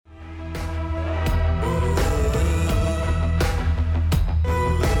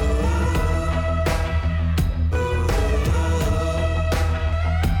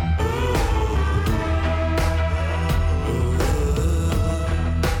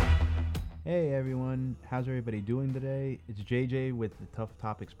Hey everyone, how's everybody doing today? It's JJ with the Tough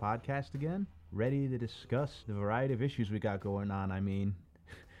Topics podcast again, ready to discuss the variety of issues we got going on.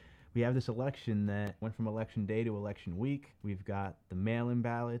 We have this election that went from election day to election week. We've got the mail in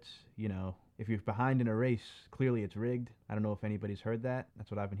ballots. If you're behind in a race, clearly it's rigged. I don't know if anybody's heard that. That's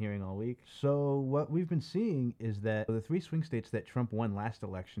what I've been hearing all week. So, what we've been seeing is that the three swing states that Trump won last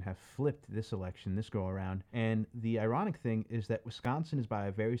election have flipped this election, this go around. And the ironic thing is that Wisconsin is by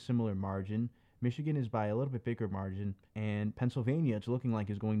a very similar margin. Michigan is by a little bit bigger margin, and Pennsylvania, it's looking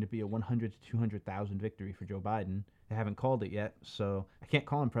like is going to be a 100 to 200,000 victory for Joe Biden. They haven't called it yet, so I can't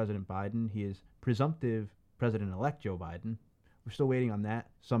call him President Biden. He is presumptive President-elect Joe Biden. We're still waiting on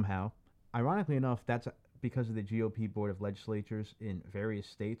that somehow. Ironically enough, that's because of the GOP Board of Legislatures in various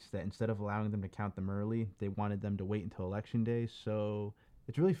states that instead of allowing them to count them early, they wanted them to wait until election day. So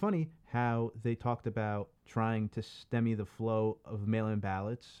it's really funny how they talked about trying to stem the flow of mail-in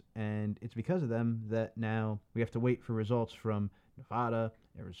ballots, and it's because of them that now we have to wait for results from Nevada,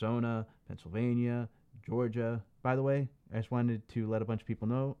 Arizona, Pennsylvania, Georgia. By the way, I just wanted to let a bunch of people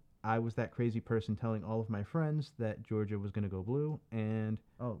know I was that crazy person telling all of my friends that Georgia was going to go blue, and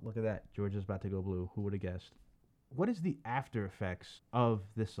oh, look at that, Georgia's about to go blue. Who would have guessed? What is the after effects of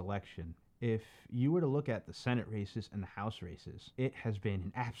this election? If you were to look at the Senate races and the House races, it has been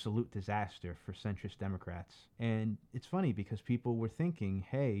an absolute disaster for centrist Democrats. And it's funny because people were thinking,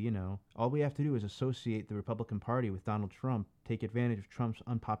 hey, all we have to do is associate the Republican Party with Donald Trump, take advantage of Trump's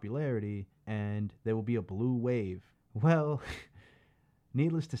unpopularity, and there will be a blue wave. Well,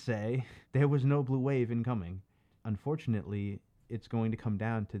 needless to say, there was no blue wave incoming. Unfortunately, it's going to come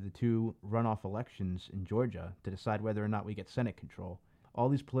down to the two runoff elections in Georgia to decide whether or not we get Senate control. All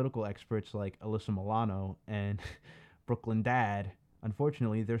these political experts like Alyssa Milano and Brooklyn Dad,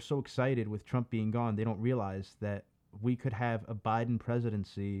 unfortunately, they're so excited with Trump being gone, they don't realize that we could have a Biden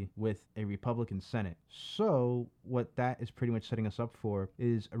presidency with a Republican Senate. So what that is pretty much setting us up for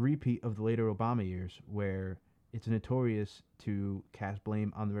is a repeat of the later Obama years, where it's notorious to cast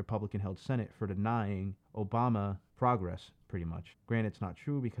blame on the Republican-held Senate for denying Obama progress, pretty much. Granted, it's not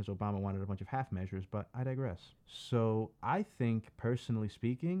true because Obama wanted a bunch of half measures, but I digress. So I think, personally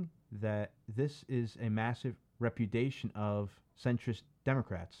speaking, that this is a massive repudiation of centrist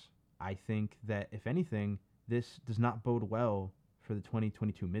Democrats. I think that, if anything, this does not bode well for the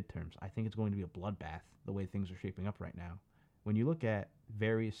 2022 midterms. I think it's going to be a bloodbath the way things are shaping up right now. When you look at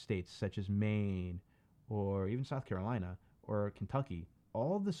various states such as Maine or even South Carolina or Kentucky,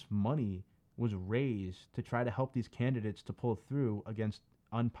 all this money was raised to try to help these candidates to pull through against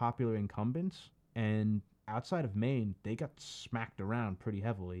unpopular incumbents. And outside of Maine, they got smacked around pretty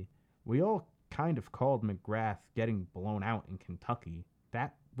heavily. We all kind of called McGrath getting blown out in Kentucky.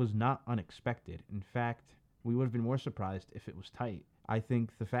 That was not unexpected. In fact, we would have been more surprised if it was tight. I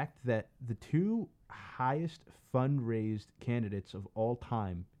think the fact that the two highest fundraised candidates of all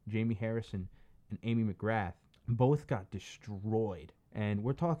time, Jamie Harrison and Amy McGrath, both got destroyed. And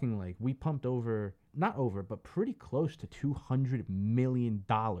we're talking like we pumped not over, but pretty close to $200 million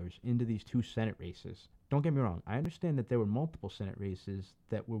into these two Senate races. Don't get me wrong, I understand that there were multiple Senate races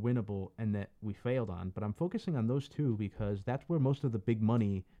that were winnable and that we failed on, but I'm focusing on those two because that's where most of the big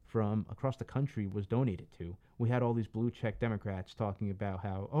money from across the country was donated to. We had all these blue check Democrats talking about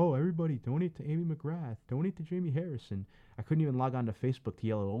how, oh, everybody donate to Amy McGrath, donate to Jamie Harrison. I couldn't even log on to Facebook to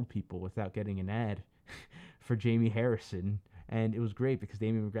yell at old people without getting an ad for Jamie Harrison. And it was great because the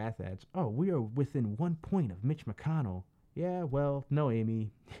Amy McGrath ads, oh, we are within 1 point of Mitch McConnell. Yeah, well, no,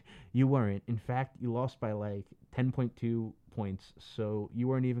 Amy, you weren't. In fact, you lost by like 10.2 points, so you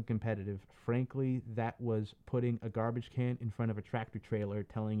weren't even competitive. Frankly, that was putting a garbage can in front of a tractor trailer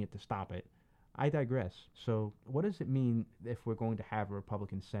telling it to stop it. I digress. So what does it mean if we're going to have a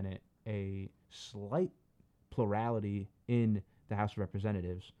Republican Senate, a slight plurality in the House of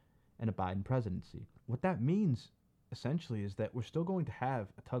Representatives, and a Biden presidency? What that means essentially is that we're still going to have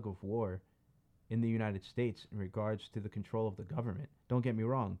a tug of war in the United States in regards to the control of the government. Don't get me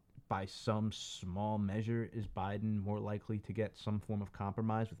wrong, by some small measure, is Biden more likely to get some form of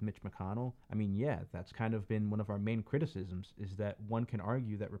compromise with Mitch McConnell? I mean, yeah, that's kind of been one of our main criticisms, is that one can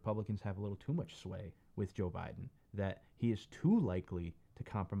argue that Republicans have a little too much sway with Joe Biden, that he is too likely to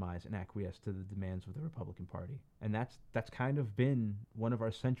compromise and acquiesce to the demands of the Republican Party. And that's kind of been one of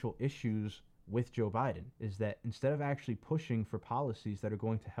our central issues with Joe Biden, is that instead of actually pushing for policies that are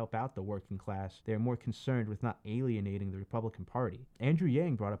going to help out the working class, they're more concerned with not alienating the Republican Party. Andrew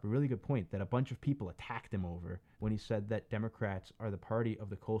Yang brought up a really good point that a bunch of people attacked him over when he said that Democrats are the party of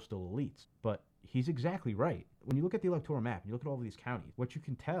the coastal elites. But he's exactly right. When you look at the electoral map and you look at all of these counties, what you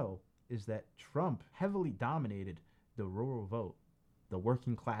can tell is that Trump heavily dominated the rural vote. the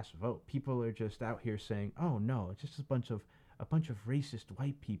working class vote. People are just out here saying, "Oh no, it's just a bunch of racist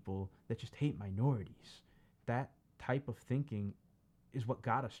white people that just hate minorities." That type of thinking is what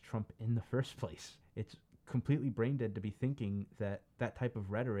got us Trump in the first place. It's completely brain dead to be thinking that that type of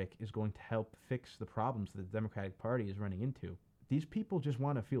rhetoric is going to help fix the problems that the Democratic Party is running into. These people just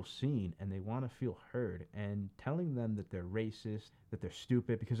want to feel seen and they want to feel heard, and telling them that they're racist, that they're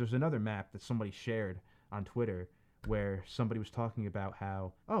stupid, because there's another map that somebody shared on Twitter where somebody was talking about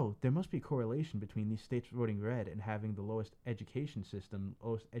how, oh, there must be a correlation between these states voting red and having the lowest education system,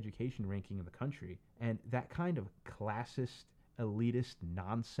 lowest education ranking in the country. And that kind of classist, elitist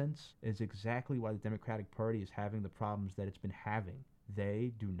nonsense is exactly why the Democratic Party is having the problems that it's been having.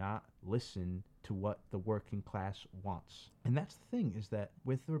 They do not listen to what the working class wants. And that's the thing, is that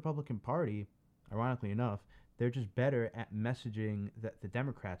with the Republican Party, ironically enough, they're just better at messaging that the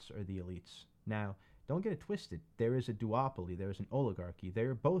Democrats are the elites. Now, don't get it twisted. There is a duopoly. There is an oligarchy.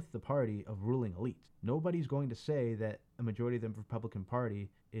 They're both the party of ruling elites. Nobody's going to say that a majority of the Republican Party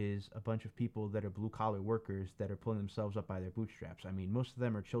is a bunch of people that are blue-collar workers that are pulling themselves up by their bootstraps. I mean, most of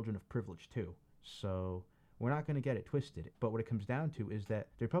them are children of privilege, too. So we're not going to get it twisted. But what it comes down to is that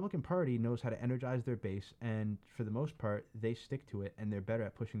the Republican Party knows how to energize their base, and for the most part, they stick to it, and they're better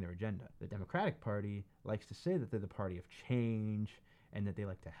at pushing their agenda. The Democratic Party likes to say that they're the party of change, and that they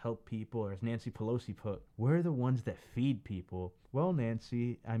like to help people, or as Nancy Pelosi put, we're the ones that feed people. Well,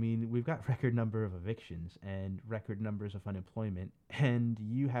 Nancy, I mean, we've got record number of evictions and record numbers of unemployment, and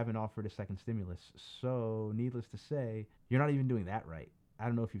you haven't offered a second stimulus. So, needless to say, you're not even doing that right. I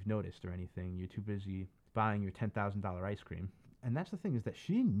don't know if you've noticed or anything. You're too busy buying your $10,000 ice cream. And that's the thing, is that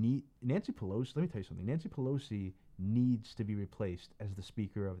Nancy Pelosi, let me tell you something, Nancy Pelosi needs to be replaced as the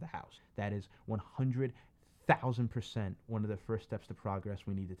Speaker of the House. That is 100,000% one of the first steps to progress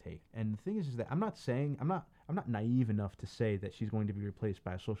we need to take. And the thing is that I'm not naive enough to say that she's going to be replaced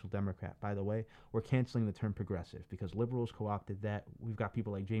by a social democrat. By the way, we're canceling the term progressive because liberals co-opted that. We've got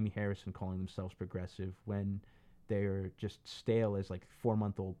people like Jamie Harrison calling themselves progressive when they're just stale as like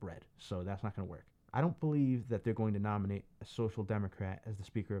 4-month-old bread. So that's not going to work. I don't believe that they're going to nominate a social democrat as the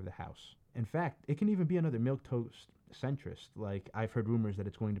Speaker of the House. In fact, it can even be another milquetoast centrist. Like, I've heard rumors that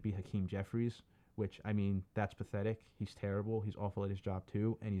it's going to be Hakeem Jeffries, which, I mean, that's pathetic. He's terrible. He's awful at his job,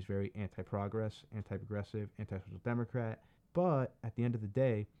 too. And he's very anti-progress, anti-progressive, anti-social democrat. But at the end of the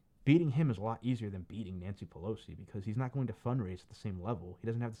day, beating him is a lot easier than beating Nancy Pelosi, because he's not going to fundraise at the same level. He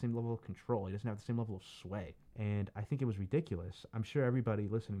doesn't have the same level of control. He doesn't have the same level of sway. And I think it was ridiculous. I'm sure everybody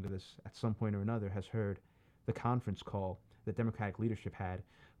listening to this at some point or another has heard the conference call that Democratic leadership had,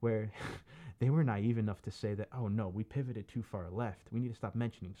 where they were naive enough to say that, oh no, we pivoted too far left. We need to stop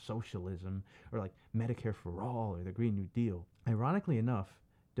mentioning socialism or like Medicare for all or the Green New Deal. Ironically enough,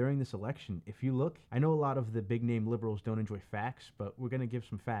 during this election, if you look, I know a lot of the big name liberals don't enjoy facts, but we're going to give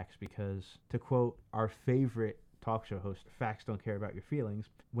some facts because, to quote our favorite talk show host, facts don't care about your feelings.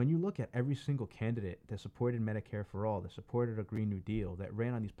 When you look at every single candidate that supported Medicare for all, that supported a Green New Deal, that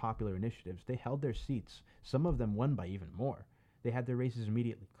ran on these popular initiatives, they held their seats. Some of them won by even more. They had their races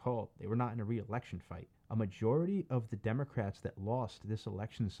immediately called. They were not in a re-election fight. A majority of the Democrats that lost this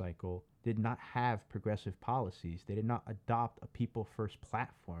election cycle did not have progressive policies. They did not adopt a people-first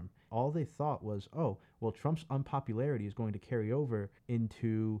platform. All they thought was, oh, well, Trump's unpopularity is going to carry over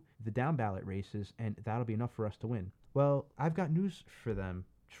into the down-ballot races, and that'll be enough for us to win. Well, I've got news for them.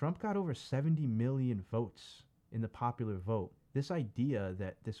 Trump got over 70 million votes in the popular vote. This idea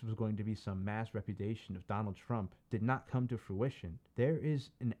that this was going to be some mass repudiation of Donald Trump did not come to fruition. There is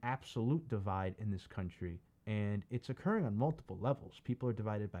an absolute divide in this country, and it's occurring on multiple levels. People are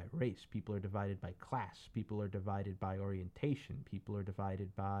divided by race. People are divided by class. People are divided by orientation. People are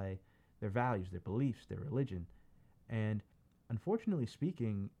divided by their values, their beliefs, their religion. And unfortunately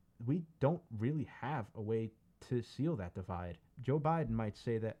speaking, we don't really have a way to seal that divide. Joe Biden might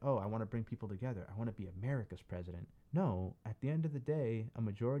say that, oh, I want to bring people together. I want to be America's president. No, at the end of the day, a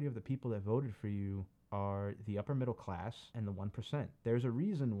majority of the people that voted for you are the upper middle class and the 1%. There's a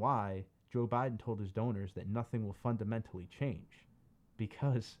reason why Joe Biden told his donors that nothing will fundamentally change,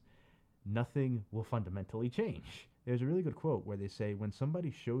 because nothing will fundamentally change. There's a really good quote where they say, when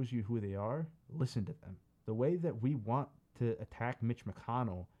somebody shows you who they are, listen to them. The way that we want to attack Mitch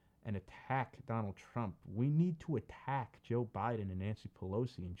McConnell and attack Donald Trump, we need to attack Joe Biden and Nancy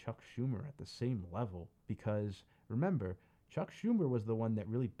Pelosi and Chuck Schumer at the same level, because remember, Chuck Schumer was the one that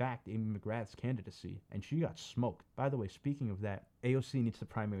really backed Amy McGrath's candidacy, and she got smoked. By the way, speaking of that, AOC needs to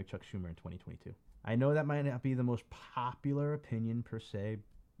primary Chuck Schumer in 2022. I know that might not be the most popular opinion per se,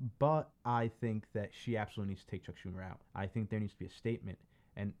 but I think that she absolutely needs to take Chuck Schumer out. I think there needs to be a statement,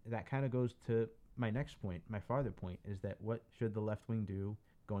 and that kind of goes to my next point, my farther point, is that what should the left wing do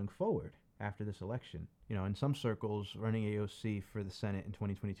going forward after this election? You know, in some circles, running AOC for the Senate in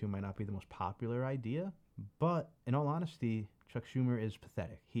 2022 might not be the most popular idea, but in all honesty, Chuck Schumer is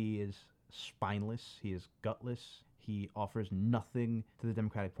pathetic. He is spineless. He is gutless. He offers nothing to the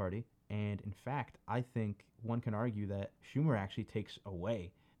Democratic Party. And in fact, I think one can argue that Schumer actually takes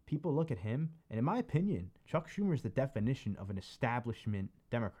away. People look at him, and in my opinion, Chuck Schumer is the definition of an establishment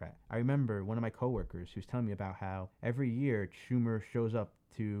Democrat. I remember one of my coworkers who was telling me about how every year Schumer shows up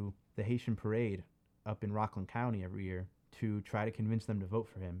to the Haitian parade up in Rockland County every year to try to convince them to vote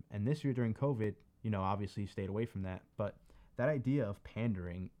for him. And this year during COVID, you know, obviously he stayed away from that. But that idea of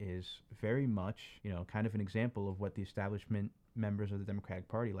pandering is very much, you know, kind of an example of what the establishment members of the Democratic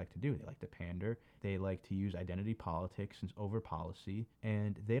Party like to do. They like to pander. They like to use identity politics over policy,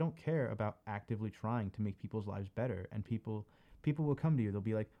 and they don't care about actively trying to make people's lives better. And people will come to you. They'll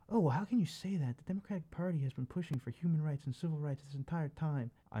be like, "Oh, well, how can you say that? The Democratic Party has been pushing for human rights and civil rights this entire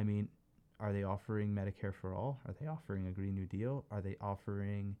time." I mean, are they offering Medicare for all? Are they offering a Green New Deal? Are they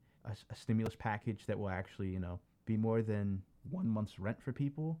offering a stimulus package that will actually, you know, be more than 1 month's rent for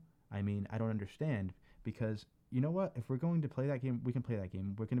people? I mean, I don't understand, because you know what? If we're going to play that game, we can play that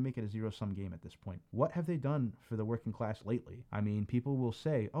game. We're going to make it a zero-sum game at this point. What have they done for the working class lately? I mean, people will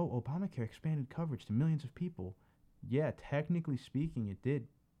say, "Oh, Obamacare expanded coverage to millions of people." Yeah, technically speaking, it did,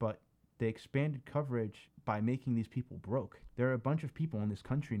 but they expanded coverage by making these people broke. There are a bunch of people in this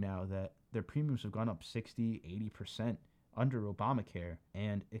country now that their premiums have gone up 60, 80% under Obamacare,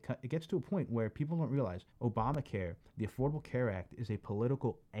 and it gets to a point where people don't realize Obamacare, the Affordable Care Act, is a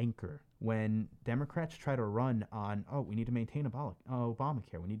political anchor. When Democrats try to run on, "Oh, we need to maintain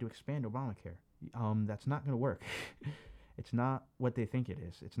Obamacare, we need to expand Obamacare," that's not going to work. It's not what they think it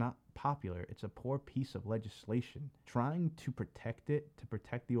is. It's not popular. It's a poor piece of legislation. Trying to protect it, to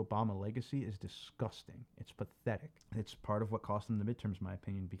protect the Obama legacy, is disgusting. It's pathetic. It's part of what cost them the midterms, in my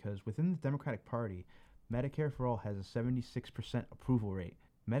opinion, because within the Democratic Party, Medicare for All has a 76% approval rate.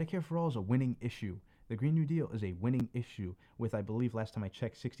 Medicare for All is a winning issue. The Green New Deal is a winning issue with, I believe, last time I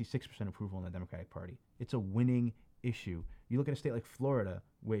checked, 66% approval in the Democratic Party. It's a winning issue. You look at a state like Florida,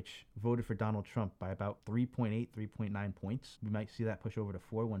 which voted for Donald Trump by about 3.8, 3.9 points. We might see that push over to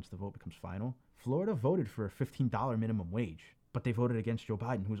 4 once the vote becomes final. Florida voted for a $15 minimum wage, but they voted against Joe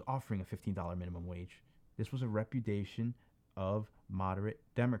Biden, who was offering a $15 minimum wage. This was a repudiation of moderate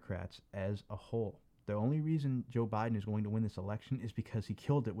Democrats as a whole. The only reason Joe Biden is going to win this election is because he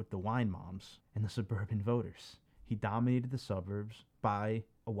killed it with the wine moms and the suburban voters. He dominated the suburbs by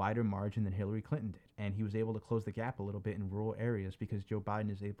a wider margin than Hillary Clinton did. And he was able to close the gap a little bit in rural areas because Joe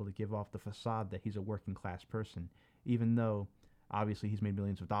Biden is able to give off the facade that he's a working class person, even though obviously he's made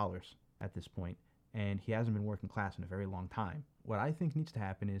millions of dollars at this point, and he hasn't been working class in a very long time. What I think needs to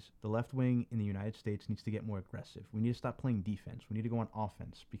happen is the left wing in the United States needs to get more aggressive. We need to stop playing defense. We need to go on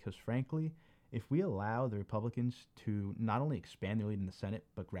offense, because frankly, if we allow the Republicans to not only expand their lead in the Senate,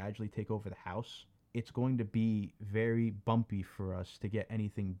 but gradually take over the House, it's going to be very bumpy for us to get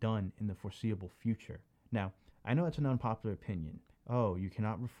anything done in the foreseeable future. Now, I know that's an unpopular opinion. Oh, you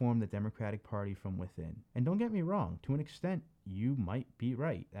cannot reform the Democratic Party from within. And don't get me wrong, to an extent, you might be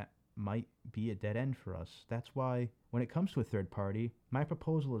right. That might be a dead end for us. That's why, when it comes to a third party, my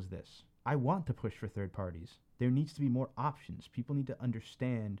proposal is this. I want to push for third parties. There needs to be more options. People need to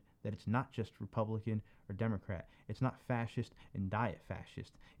understand that it's not just Republican or Democrat. It's not fascist and diet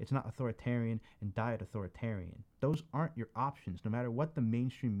fascist. It's not authoritarian and diet authoritarian. Those aren't your options. No matter what the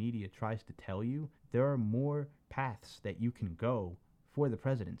mainstream media tries to tell you, there are more paths that you can go for the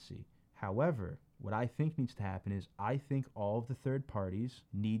presidency. However, what I think needs to happen is I think all of the third parties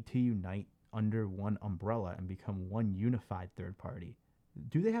need to unite under one umbrella and become one unified third party.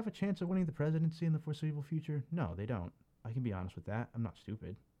 Do they have a chance of winning the presidency in the foreseeable future? No, they don't. I can be honest with that. I'm not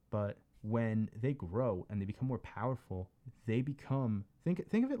stupid. But when they grow and they become more powerful, they become, think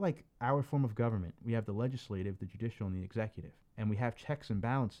of it like our form of government. We have the legislative, the judicial, and the executive, and we have checks and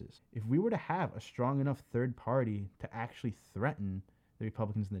balances. If we were to have a strong enough third party to actually threaten the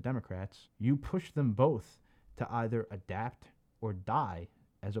Republicans and the Democrats, you push them both to either adapt or die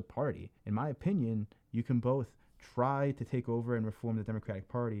as a party. In my opinion, you can both try to take over and reform the Democratic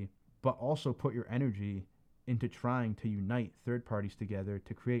Party, but also put your energy into trying to unite third parties together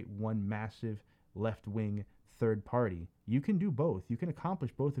to create one massive left-wing third party. You can do both. You can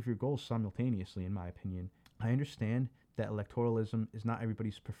accomplish both of your goals simultaneously, in my opinion. I understand that electoralism is not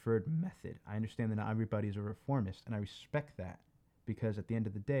everybody's preferred method. I understand that not everybody is a reformist, and I respect that, because at the end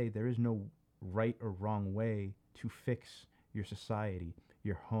of the day, there is no right or wrong way to fix your society,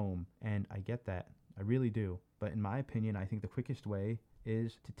 your home, and I get that. I really do. But in my opinion, I think the quickest way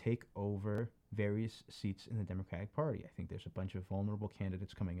is to take over various seats in the Democratic Party. I think there's a bunch of vulnerable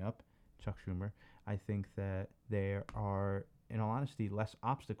candidates coming up. Chuck Schumer. I think that there are, in all honesty, less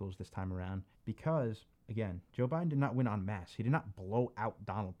obstacles this time around because, again, Joe Biden did not win en masse. He did not blow out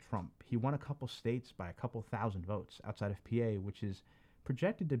Donald Trump. He won a couple states by a couple thousand votes outside of PA, which is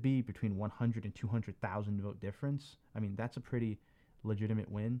projected to be between 100 and 200,000 vote difference. I mean, that's a pretty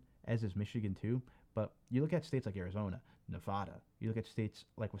legitimate win, as is Michigan too. But you look at states like Arizona, Nevada, you look at states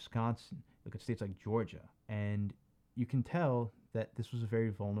like Wisconsin, you look at states like Georgia, and you can tell that this was a very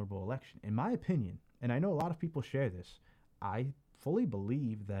vulnerable election. In my opinion, and I know a lot of people share this, I fully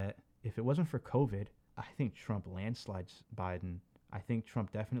believe that if it wasn't for COVID, I think Trump landslides Biden. I think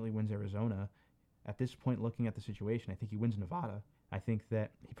Trump definitely wins Arizona. At this point, looking at the situation, I think he wins Nevada. I think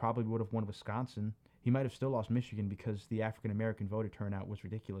that he probably would have won Wisconsin. He might have still lost Michigan because the African-American voter turnout was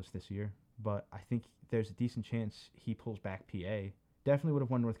ridiculous this year. But I think there's a decent chance he pulls back PA. Definitely would have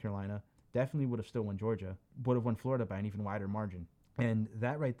won North Carolina. Definitely would have still won Georgia. Would have won Florida by an even wider margin. And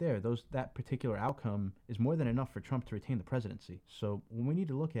that right there, that particular outcome is more than enough for Trump to retain the presidency. So what we need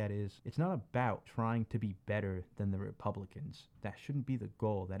to look at is, it's not about trying to be better than the Republicans. That shouldn't be the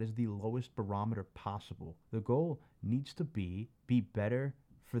goal. That is the lowest barometer possible. The goal needs to be better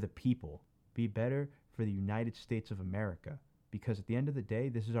for the people. Be better for the United States of America. Because at the end of the day,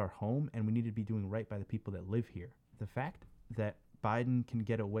 this is our home and we need to be doing right by the people that live here. The fact that Biden can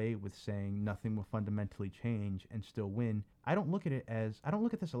get away with saying nothing will fundamentally change and still win, I don't look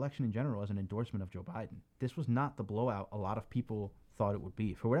at this election in general as an endorsement of Joe Biden. This was not the blowout a lot of people thought it would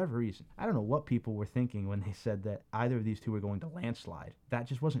be, for whatever reason. I don't know what people were thinking when they said that either of these two were going to landslide. That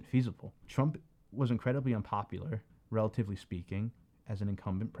just wasn't feasible. Trump was incredibly unpopular, relatively speaking, as an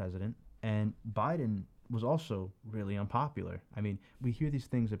incumbent president, and Biden was also really unpopular. I mean, we hear these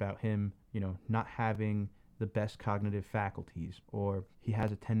things about him, not having the best cognitive faculties, or he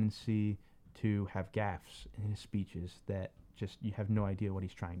has a tendency to have gaffes in his speeches that just you have no idea what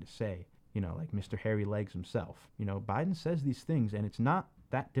he's trying to say, like Mr. Hairy Legs himself. Biden says these things and it's not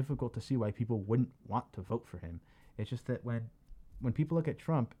that difficult to see why people wouldn't want to vote for him. It's just that when people look at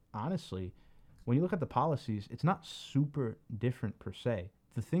Trump, honestly, when you look at the policies, it's not super different per se.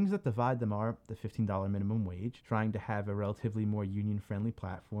 The things that divide them are the $15 minimum wage, trying to have a relatively more union-friendly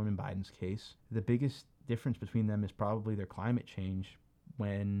platform in Biden's case. The biggest difference between them is probably their climate change,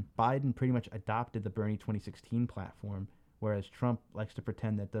 when Biden pretty much adopted the Bernie 2016 platform, whereas Trump likes to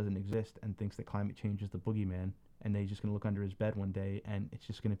pretend that doesn't exist and thinks that climate change is the boogeyman, and they're just going to look under his bed one day and it's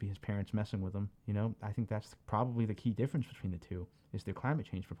just going to be his parents messing with him. I think that's probably the key difference between the two, is their climate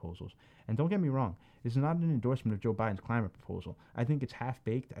change proposals. And don't get me wrong, this is not an endorsement of Joe Biden's climate proposal. I think it's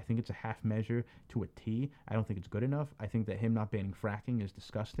half-baked. I think it's a half measure to a T. I don't think it's good enough. I think that him not banning fracking is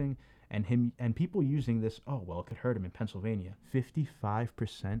disgusting. And people using this, oh, well, it could hurt him in Pennsylvania.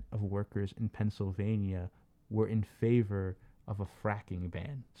 55% of workers in Pennsylvania were in favor of a fracking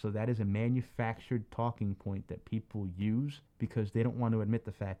ban. So that is a manufactured talking point that people use because they don't want to admit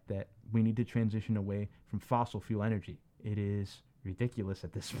the fact that we need to transition away from fossil fuel energy. It is ridiculous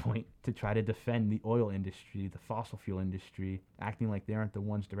at this point to try to defend the oil industry, the fossil fuel industry, acting like they aren't the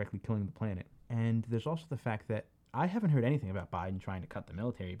ones directly killing the planet. And there's also the fact that I haven't heard anything about Biden trying to cut the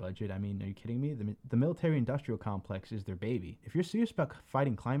military budget. I mean, are you kidding me? The military-industrial complex is their baby. If you're serious about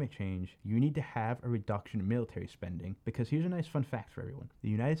fighting climate change, you need to have a reduction in military spending, because here's a nice fun fact for everyone. The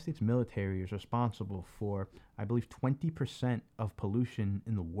United States military is responsible for, I believe, 20% of pollution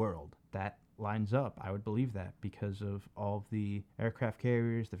in the world. That lines up. I would believe that because of all of the aircraft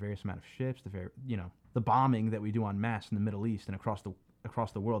carriers, the various amount of ships, the bombing that we do en masse in the Middle East and across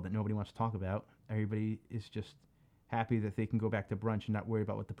the world that nobody wants to talk about. Everybody is just happy that they can go back to brunch and not worry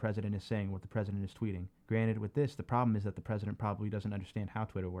about what the president is saying, what the president is tweeting. Granted, with this, the problem is that the president probably doesn't understand how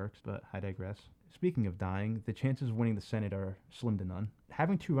Twitter works, but I digress. Speaking of dying, the chances of winning the Senate are slim to none.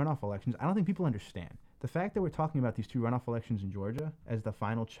 Having two runoff elections, I don't think people understand. The fact that we're talking about these two runoff elections in Georgia as the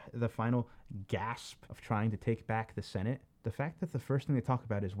final gasp of trying to take back the Senate, the fact that the first thing they talk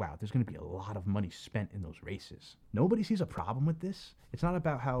about is, wow, there's going to be a lot of money spent in those races. Nobody sees a problem with this. It's not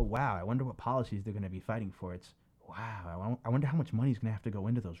about how, wow, I wonder what policies they're going to be fighting for. It's, wow, I wonder how much money is going to have to go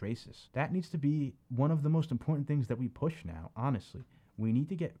into those races. That needs to be one of the most important things that we push now, honestly. We need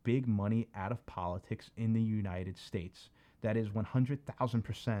to get big money out of politics in the United States. That is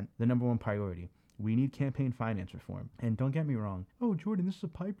 100,000% the number one priority. We need campaign finance reform. And don't get me wrong. Oh, Jordan, this is a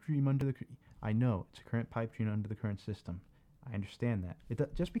pipe dream under the... I know, it's a current pipe dream under the current system. I understand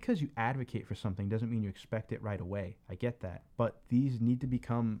that. Just because you advocate for something doesn't mean you expect it right away. I get that. But these need to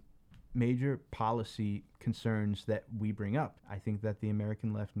become major policy concerns that we bring up. I think that the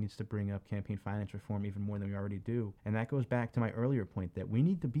American left needs to bring up campaign finance reform even more than we already do. And that goes back to my earlier point that we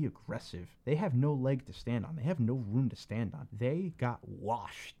need to be aggressive. They have no leg to stand on. They have no room to stand on. They got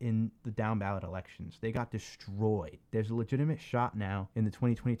washed in the down ballot elections. They got destroyed. There's a legitimate shot now in the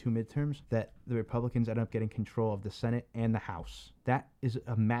 2022 midterms that the Republicans end up getting control of the Senate and the House. That is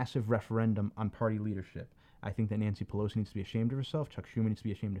a massive referendum on party leadership. I think that Nancy Pelosi needs to be ashamed of herself, Chuck Schumer needs to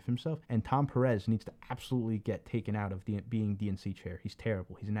be ashamed of himself, and Tom Perez needs to absolutely get taken out of being DNC chair. He's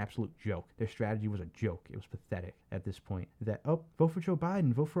terrible. He's an absolute joke. Their strategy was a joke. It was pathetic at this point. That, oh, vote for Joe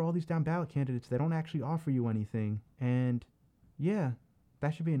Biden, vote for all these down ballot candidates. They don't actually offer you anything. And yeah,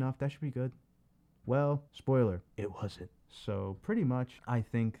 that should be enough. That should be good. Well, spoiler, it wasn't. So pretty much, I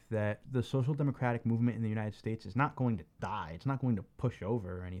think that the social democratic movement in the United States is not going to die. It's not going to push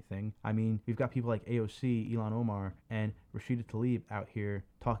over or anything. I mean, we've got people like AOC, Ilhan Omar, and Rashida Tlaib out here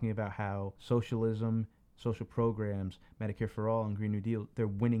talking about how socialism, social programs, Medicare for All, and Green New Deal, they're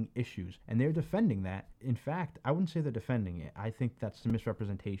winning issues. And they're defending that. In fact, I wouldn't say they're defending it. I think that's a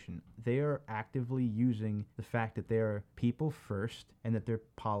misrepresentation. They are actively using the fact that they are people first and that their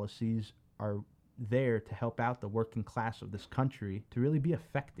policies are there to help out the working class of this country to really be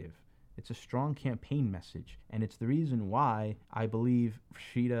effective. It's a strong campaign message, and it's the reason why I believe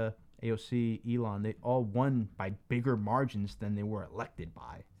Rashida, AOC, Elon, they all won by bigger margins than they were elected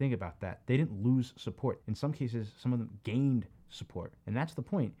by. Think about that. They didn't lose support. In some cases, some of them gained support, and that's the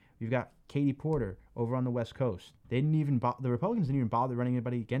point. We've got Katie Porter over on the West Coast. The Republicans didn't even bother running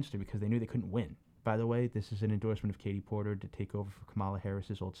anybody against her because they knew they couldn't win. By the way, this is an endorsement of Katie Porter to take over for Kamala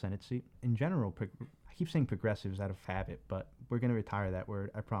Harris's old Senate seat. In general, I keep saying progressives out of habit, but we're going to retire that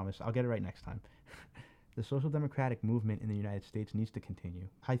word, I promise. I'll get it right next time. The social democratic movement in the United States needs to continue.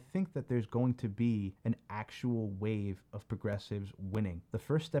 I think that there's going to be an actual wave of progressives winning. The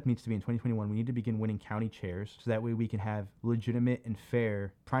first step needs to be in 2021, we need to begin winning county chairs so that way we can have legitimate and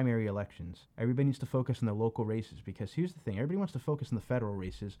fair primary elections. Everybody needs to focus on the local races because here's the thing, everybody wants to focus on the federal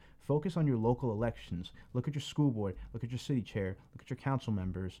races. Focus on your local elections. Look at your school board, look at your city chair, look at your council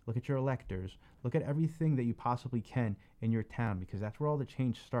members, look at your electors, look at everything that you possibly can in your town because that's where all the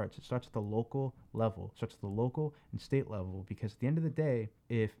change starts. It starts at the local level. It starts at the local and state level because at the end of the day,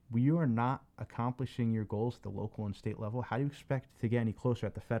 if you are not accomplishing your goals at the local and state level, how do you expect to get any closer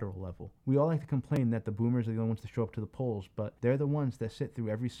at the federal level? We all like to complain that the boomers are the only ones to show up to the polls, but they're the ones that sit through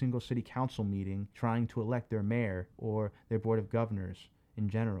every single city council meeting trying to elect their mayor or their board of governors in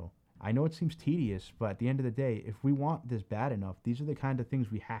general. I know it seems tedious, but at the end of the day, if we want this bad enough, these are the kind of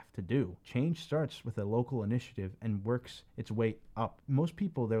things we have to do. Change starts with a local initiative and works its way up. Most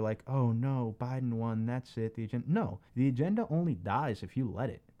people, they're like, oh no, Biden won, that's it, the agenda. No, the agenda only dies if you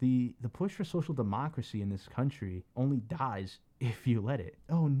let it. The push for social democracy in this country only dies if you let it.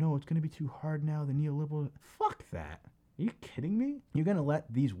 Oh no, it's going to be too hard now, the neoliberal. Fuck that. Are you kidding me? You're going to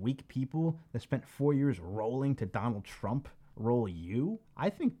let these weak people that spent 4 years rolling to Donald Trump roll you? I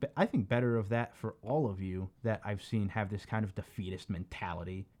think better of that for all of you that I've seen have this kind of defeatist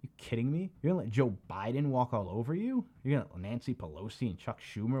mentality. You kidding me? You're gonna let Joe Biden walk all over you? You're gonna let Nancy Pelosi and Chuck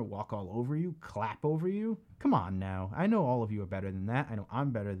Schumer walk all over you? Clap over you? Come on now. I know all of you are better than that. I know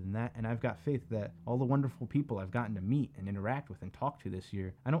I'm better than that. And I've got faith that all the wonderful people I've gotten to meet and interact with and talk to this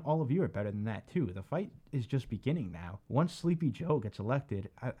year, I know all of you are better than that too. The fight is just beginning now. Once Sleepy Joe gets elected,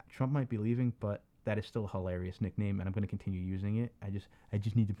 Trump might be leaving, but that is still a hilarious nickname, and I'm going to continue using it. I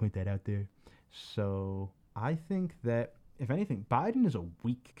just need to point that out there. So I think that, if anything, Biden is a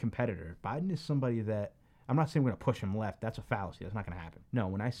weak competitor. Biden is somebody that, I'm not saying we're going to push him left. That's a fallacy. That's not going to happen. No,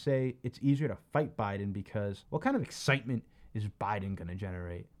 when I say it's easier to fight Biden because what kind of excitement is Biden going to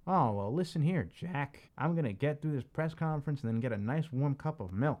generate? Oh, well, listen here, Jack. I'm going to get through this press conference and then get a nice warm cup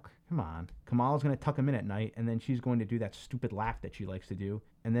of milk. Come on. Kamala's going to tuck him in at night, and then she's going to do that stupid laugh that she likes to do,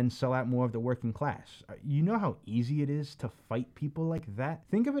 and then sell out more of the working class. You know how easy it is to fight people like that?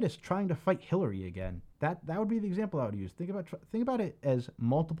 Think of it as trying to fight Hillary again. That would be the example I would use. Think about it as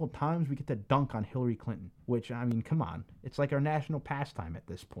multiple times we get to dunk on Hillary Clinton, which, I mean, come on. It's like our national pastime at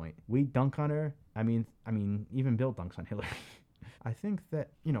this point. We dunk on her. I mean, even Bill dunks on Hillary. I think that,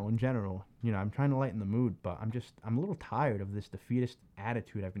 in general, I'm trying to lighten the mood, but I'm a little tired of this defeatist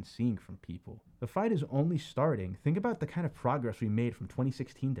attitude I've been seeing from people. The fight is only starting. Think about the kind of progress we made from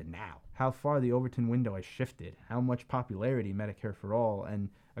 2016 to now. How far the Overton window has shifted. How much popularity Medicare for All and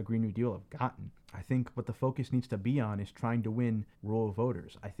a Green New Deal have gotten. I think what the focus needs to be on is trying to win rural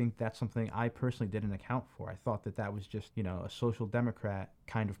voters. I think that's something I personally didn't account for. I thought that was just, a social democrat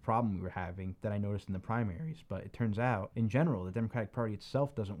kind of problem we were having that I noticed in the primaries. But it turns out, in general, the Democratic Party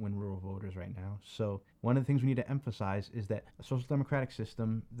itself doesn't win rural voters right now. So one of the things we need to emphasize is that a social democratic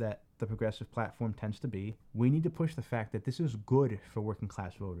system that the progressive platform tends to be. We need to push the fact that this is good for working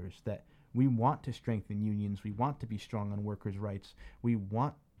class voters, that we want to strengthen unions, we want to be strong on workers' rights, we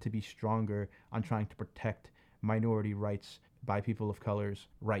want to be stronger on trying to protect minority rights by people of color's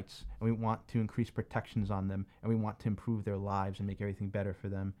rights, and we want to increase protections on them, and we want to improve their lives and make everything better for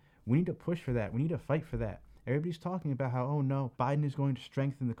them. We need to push for that. We need to fight for that. Everybody's talking about how, oh no, Biden is going to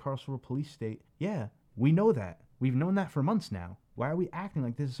strengthen the carceral police state. Yeah, we know that. We've known that for months now. Why are we acting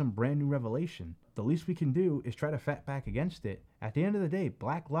like this is some brand new revelation? The least we can do is try to fight back against it. At the end of the day,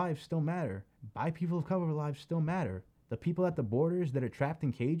 black lives still matter. Bi people of color lives still matter. The people at the borders that are trapped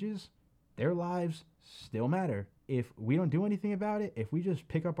in cages, their lives still matter. If we don't do anything about it, if we just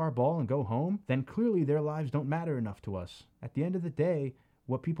pick up our ball and go home, then clearly their lives don't matter enough to us. At the end of the day,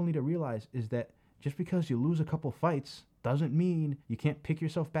 what people need to realize is that just because you lose a couple fights doesn't mean you can't pick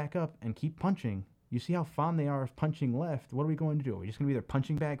yourself back up and keep punching. You see how fond they are of punching left. What are we going to do? Are we just going to be their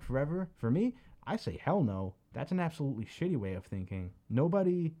punching bag forever? For me, I say hell no. That's an absolutely shitty way of thinking.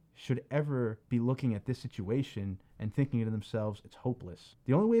 Nobody should ever be looking at this situation and thinking to themselves, it's hopeless.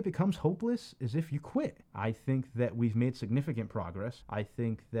 The only way it becomes hopeless is if you quit. I think that we've made significant progress. I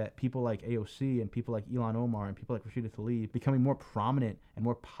think that people like AOC and people like Ilhan Omar and people like Rashida Tlaib becoming more prominent and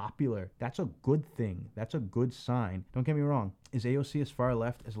more popular, that's a good thing. That's a good sign. Don't get me wrong. Is AOC as far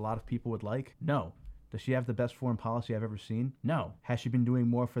left as a lot of people would like? No. Does she have the best foreign policy I've ever seen? No. Has she been doing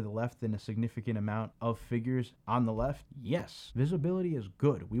more for the left than a significant amount of figures on the left? Yes. Visibility is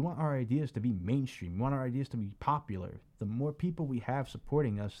good. We want our ideas to be mainstream. We want our ideas to be popular. The more people we have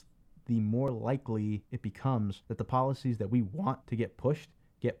supporting us, the more likely it becomes that the policies that we want to get pushed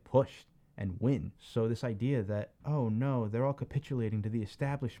and win. So this idea that, oh no, they're all capitulating to the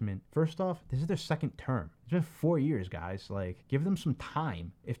establishment. First off, this is their second term. It's been 4 years, guys. Like, give them some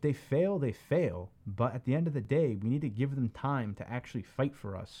time. If they fail, they fail. But at the end of the day, we need to give them time to actually fight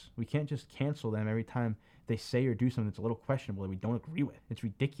for us. We can't just cancel them every time they say or do something that's a little questionable that we don't agree with. It's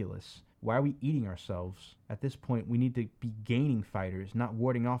ridiculous. Why are we eating ourselves? At this point, we need to be gaining fighters, not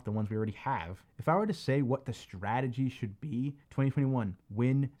warding off the ones we already have. If I were to say what the strategy should be, 2021,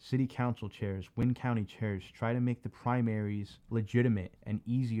 win city council chairs, win county chairs, try to make the primaries legitimate and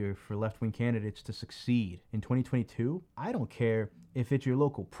easier for left-wing candidates to succeed. In 2022, I don't care if it's your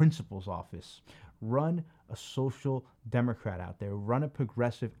local principal's office. Run a social democrat out there. Run a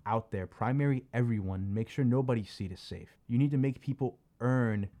progressive out there. Primary everyone. Make sure nobody's seat is safe. You need to make people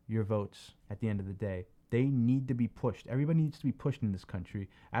earn your votes at the end of the day. They need to be pushed. Everybody needs to be pushed in this country.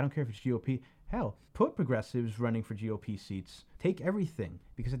 I don't care if it's GOP. Hell, put progressives running for GOP seats. Take everything.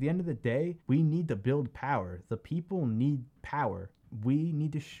 Because at the end of the day, we need to build power. The people need power. We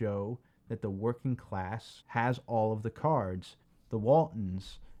need to show that the working class has all of the cards. The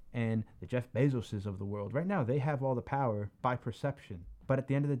Waltons and the Jeff Bezoses of the world. Right now, they have all the power by perception. But at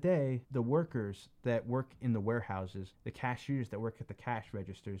the end of the day, the workers that work in the warehouses, the cashiers that work at the cash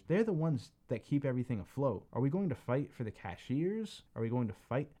registers, they're the ones that keep everything afloat. Are we going to fight for the cashiers? Are we going to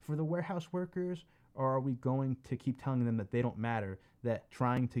fight for the warehouse workers? Or are we going to keep telling them that they don't matter, that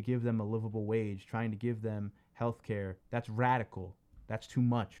trying to give them a livable wage, trying to give them health care, that's radical. That's too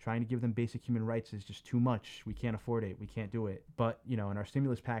much. Trying to give them basic human rights is just too much. We can't afford it. We can't do it. But, in our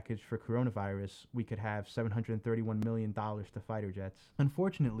stimulus package for coronavirus, we could have $731 million to fighter jets.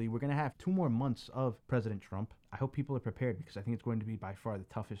 Unfortunately, we're going to have 2 more months of President Trump. I hope people are prepared because I think it's going to be by far the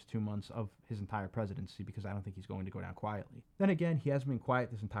toughest 2 months of his entire presidency because I don't think he's going to go down quietly. Then again, he hasn't been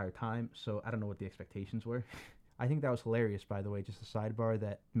quiet this entire time, so I don't know what the expectations were. I think that was hilarious, by the way, just a sidebar,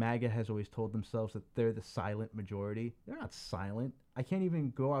 that MAGA has always told themselves that they're the silent majority. They're not silent. I can't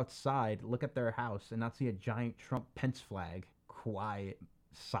even go outside, look at their house, and not see a giant Trump-Pence flag. Quiet,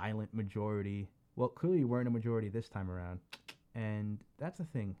 silent majority. Well, clearly you weren't a majority this time around. And that's the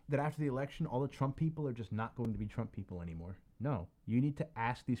thing, that after the election, all the Trump people are just not going to be Trump people anymore. No, you need to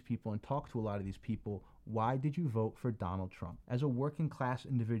ask these people and talk to a lot of these people, why did you vote for Donald Trump? As a working class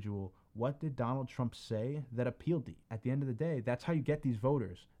individual, what did Donald Trump say that appealed to you? At the end of the day, that's how you get these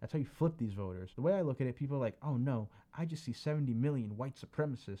voters. That's how you flip these voters. The way I look at it, people are like, oh no, I just see 70 million white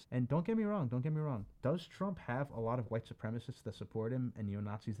supremacists. And don't get me wrong. Does Trump have a lot of white supremacists that support him and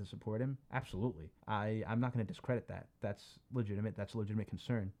neo-Nazis that support him? Absolutely. I'm not going to discredit that. That's legitimate. That's a legitimate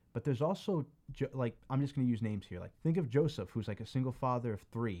concern. But there's also, I'm just going to use names here. Like, think of Joseph, who's like a single father of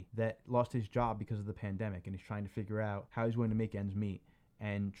 3 that lost his job because of the pandemic, and he's trying to figure out how he's going to make ends meet.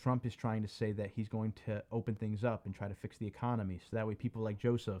 And Trump is trying to say that he's going to open things up and try to fix the economy so that way people like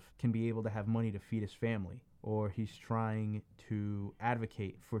Joseph can be able to have money to feed his family. Or he's trying to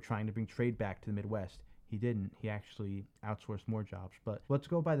advocate for trying to bring trade back to the Midwest. He didn't. He actually outsourced more jobs. But let's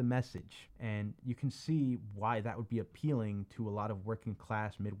go by the message. And you can see why that would be appealing to a lot of working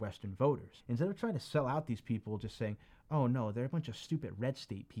class Midwestern voters. Instead of trying to sell out these people just saying, oh no, they're a bunch of stupid red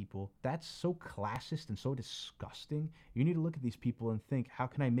state people. That's so classist and so disgusting. You need to look at these people and think, how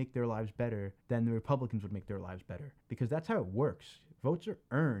can I make their lives better than the Republicans would make their lives better? Because that's how it works. Votes are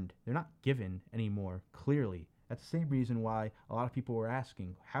earned. They're not given anymore, clearly. That's the same reason why a lot of people were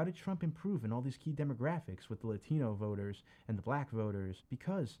asking, how did Trump improve in all these key demographics with the Latino voters and the black voters?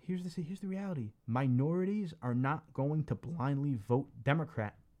 Because here's the reality. Minorities are not going to blindly vote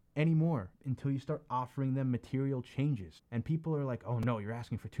Democrat anymore until you start offering them material changes. And people are like, oh no, you're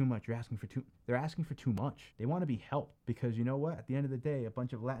asking for too much. They're asking for too much. They want to be helped because you know what? At the end of the day, a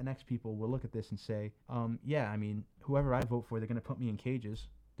bunch of Latinx people will look at this and say, yeah, I mean, whoever I vote for, they're going to put me in cages.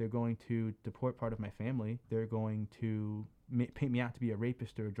 They're going to deport part of my family. They're going to paint me out to be a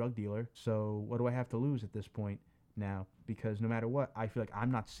rapist or a drug dealer. So what do I have to lose at this point now? Because no matter what, I feel like I'm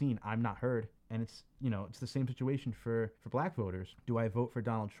not seen, I'm not heard. And it's, it's the same situation for black voters. Do I vote for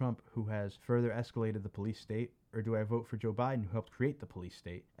Donald Trump, who has further escalated the police state? Or do I vote for Joe Biden, who helped create the police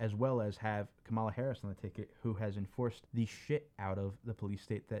state, as well as have Kamala Harris on the ticket, who has enforced the shit out of the police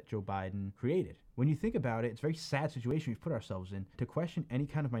state that Joe Biden created? When you think about it, it's a very sad situation we've put ourselves in. To question any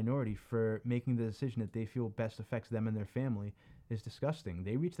kind of minority for making the decision that they feel best affects them and their family is disgusting.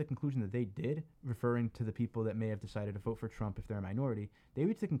 They reached the conclusion that they did, referring to the people that may have decided to vote for Trump if they're a minority. They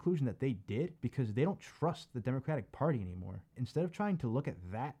reached the conclusion that they did because they don't trust the Democratic Party anymore. Instead of trying to look at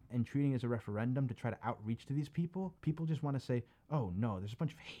that and treating it as a referendum to try to outreach to these people just want to say, oh no, there's a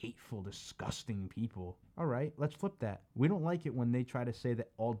bunch of hateful, disgusting people. All right, let's flip that. We don't like it when they try to say that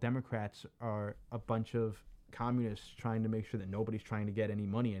all Democrats are a bunch of communists trying to make sure that nobody's trying to get any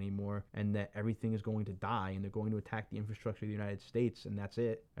money anymore and that everything is going to die and they're going to attack the infrastructure of the United States and that's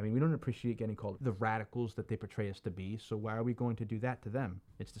it. I mean, we don't appreciate getting called the radicals that they portray us to be, so why are we going to do that to them?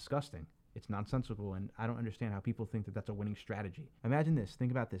 It's disgusting. It's nonsensical, and I don't understand how people think that that's a winning strategy. Imagine this.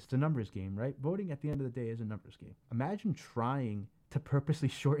 Think about this. It's a numbers game, right? Voting at the end of the day is a numbers game. Imagine trying to purposely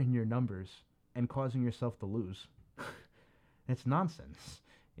shorten your numbers and causing yourself to lose. It's nonsense.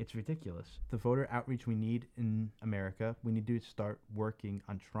 It's ridiculous. The voter outreach we need in America, we need to start working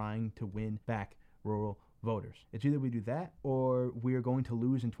on trying to win back rural voters. It's either we do that or we are going to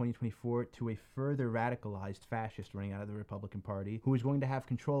lose in 2024 to a further radicalized fascist running out of the Republican Party who is going to have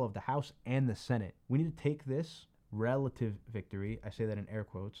control of the House and the Senate. We need to take this relative victory, I say that in air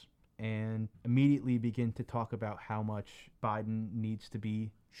quotes, and immediately begin to talk about how much Biden needs to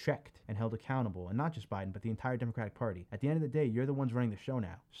be checked and held accountable. And not just Biden, but the entire Democratic Party. At the end of the day, you're the ones running the show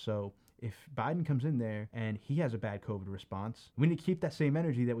now. So if Biden comes in there and he has a bad COVID response, we need to keep that same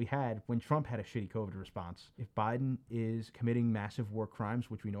energy that we had when Trump had a shitty COVID response. If Biden is committing massive war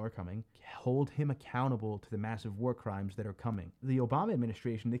crimes, which we know are coming, hold him accountable to the massive war crimes that are coming. The Obama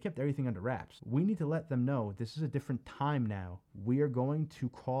administration, they kept everything under wraps. We need to let them know this is a different time now. We are going to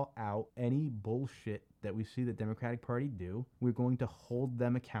call out any bullshit that we see the Democratic Party do. We're going to hold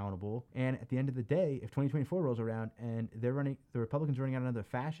them accountable. And at the end of the day, if 2024 rolls around and the Republicans are running out another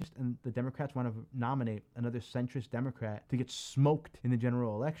fascist and the Democrats want to nominate another centrist Democrat to get smoked in the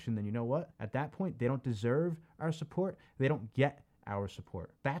general election, then you know what? At that point, they don't deserve our support. They don't get our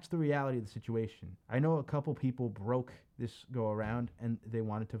support. That's the reality of the situation. I know a couple people broke this go around and they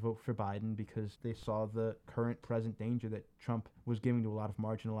wanted to vote for Biden because they saw the current present danger that Trump was giving to a lot of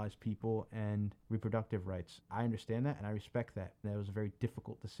marginalized people and reproductive rights. I understand that and I respect that. That was a very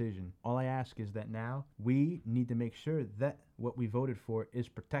difficult decision. All I ask is that now we need to make sure that what we voted for is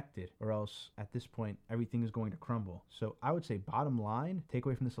protected, or else at this point everything is going to crumble. So I would say bottom line,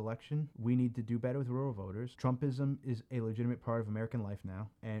 takeaway from this election, we need to do better with rural voters. Trumpism is a legitimate part of American life now,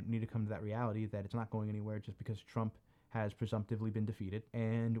 and we need to come to that reality that it's not going anywhere just because Trump has presumptively been defeated,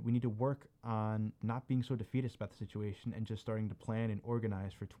 and we need to work on not being so defeatist about the situation and just starting to plan and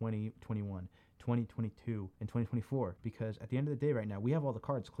organize for 2021, 2022, and 2024, because at the end of the day right now, we have all the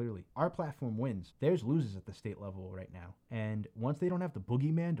cards clearly. Our platform wins. Theirs loses at the state level right now, and once they don't have the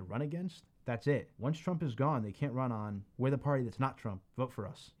boogeyman to run against, that's it. Once Trump is gone, they can't run on, we're the party that's not Trump, vote for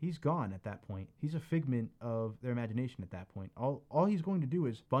us. He's gone at that point. He's a figment of their imagination at that point. All he's going to do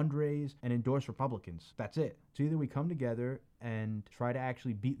is fundraise and endorse Republicans. That's it. So either we come together and try to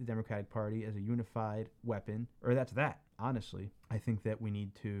actually beat the Democratic Party as a unified weapon, or that's that. Honestly, I think that we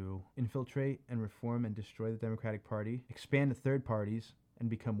need to infiltrate and reform and destroy the Democratic Party, expand the third parties, and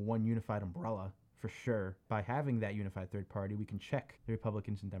become one unified umbrella. For sure, by having that unified third party, we can check the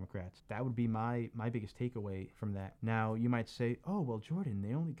Republicans and Democrats. That would be my biggest takeaway from that. Now, you might say, oh, well, Jordan,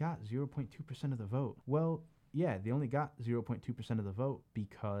 they only got 0.2% of the vote. Well, yeah, they only got 0.2% of the vote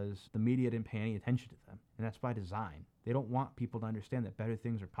because the media didn't pay any attention to them. And that's by design. They don't want people to understand that better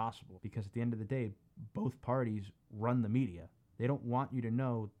things are possible because at the end of the day, both parties run the media. They don't want you to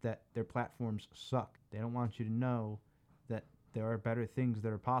know that their platforms suck. They don't want you to know that there are better things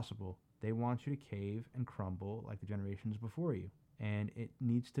that are possible. They want you to cave and crumble like the generations before you. And it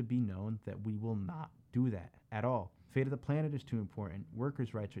needs to be known that we will not do that at all. Fate of the planet is too important.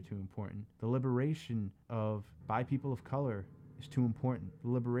 Workers' rights are too important. The liberation of bi people of color is too important. The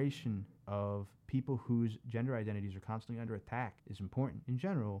liberation of people whose gender identities are constantly under attack is important. In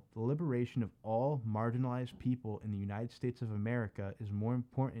general, the liberation of all marginalized people in the United States of America is more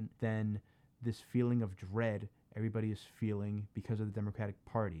important than this feeling of dread everybody is feeling because of the Democratic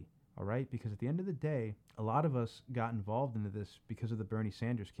Party. All right? Because at the end of the day, a lot of us got involved into this because of the Bernie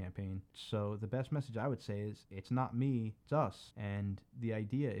Sanders campaign. So the best message I would say is it's not me, it's us. And the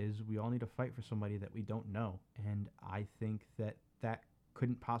idea is we all need to fight for somebody that we don't know. And I think that that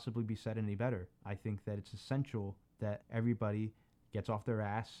couldn't possibly be said any better. I think that it's essential that everybody gets off their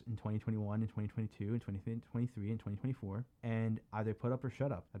ass in 2021 and 2022 and 2023 and 2024 and either put up or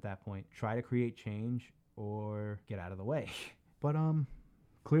shut up at that point. Try to create change or get out of the way. But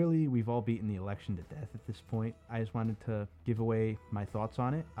clearly, we've all beaten the election to death at this point. I just wanted to give away my thoughts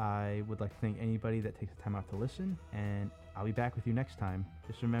on it. I would like to thank anybody that takes the time out to listen, and I'll be back with you next time.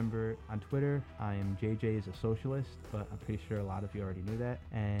 Just remember, on Twitter, I am JJ is a socialist, but I'm pretty sure a lot of you already knew that.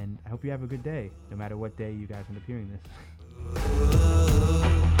 And I hope you have a good day, no matter what day you guys end up hearing this.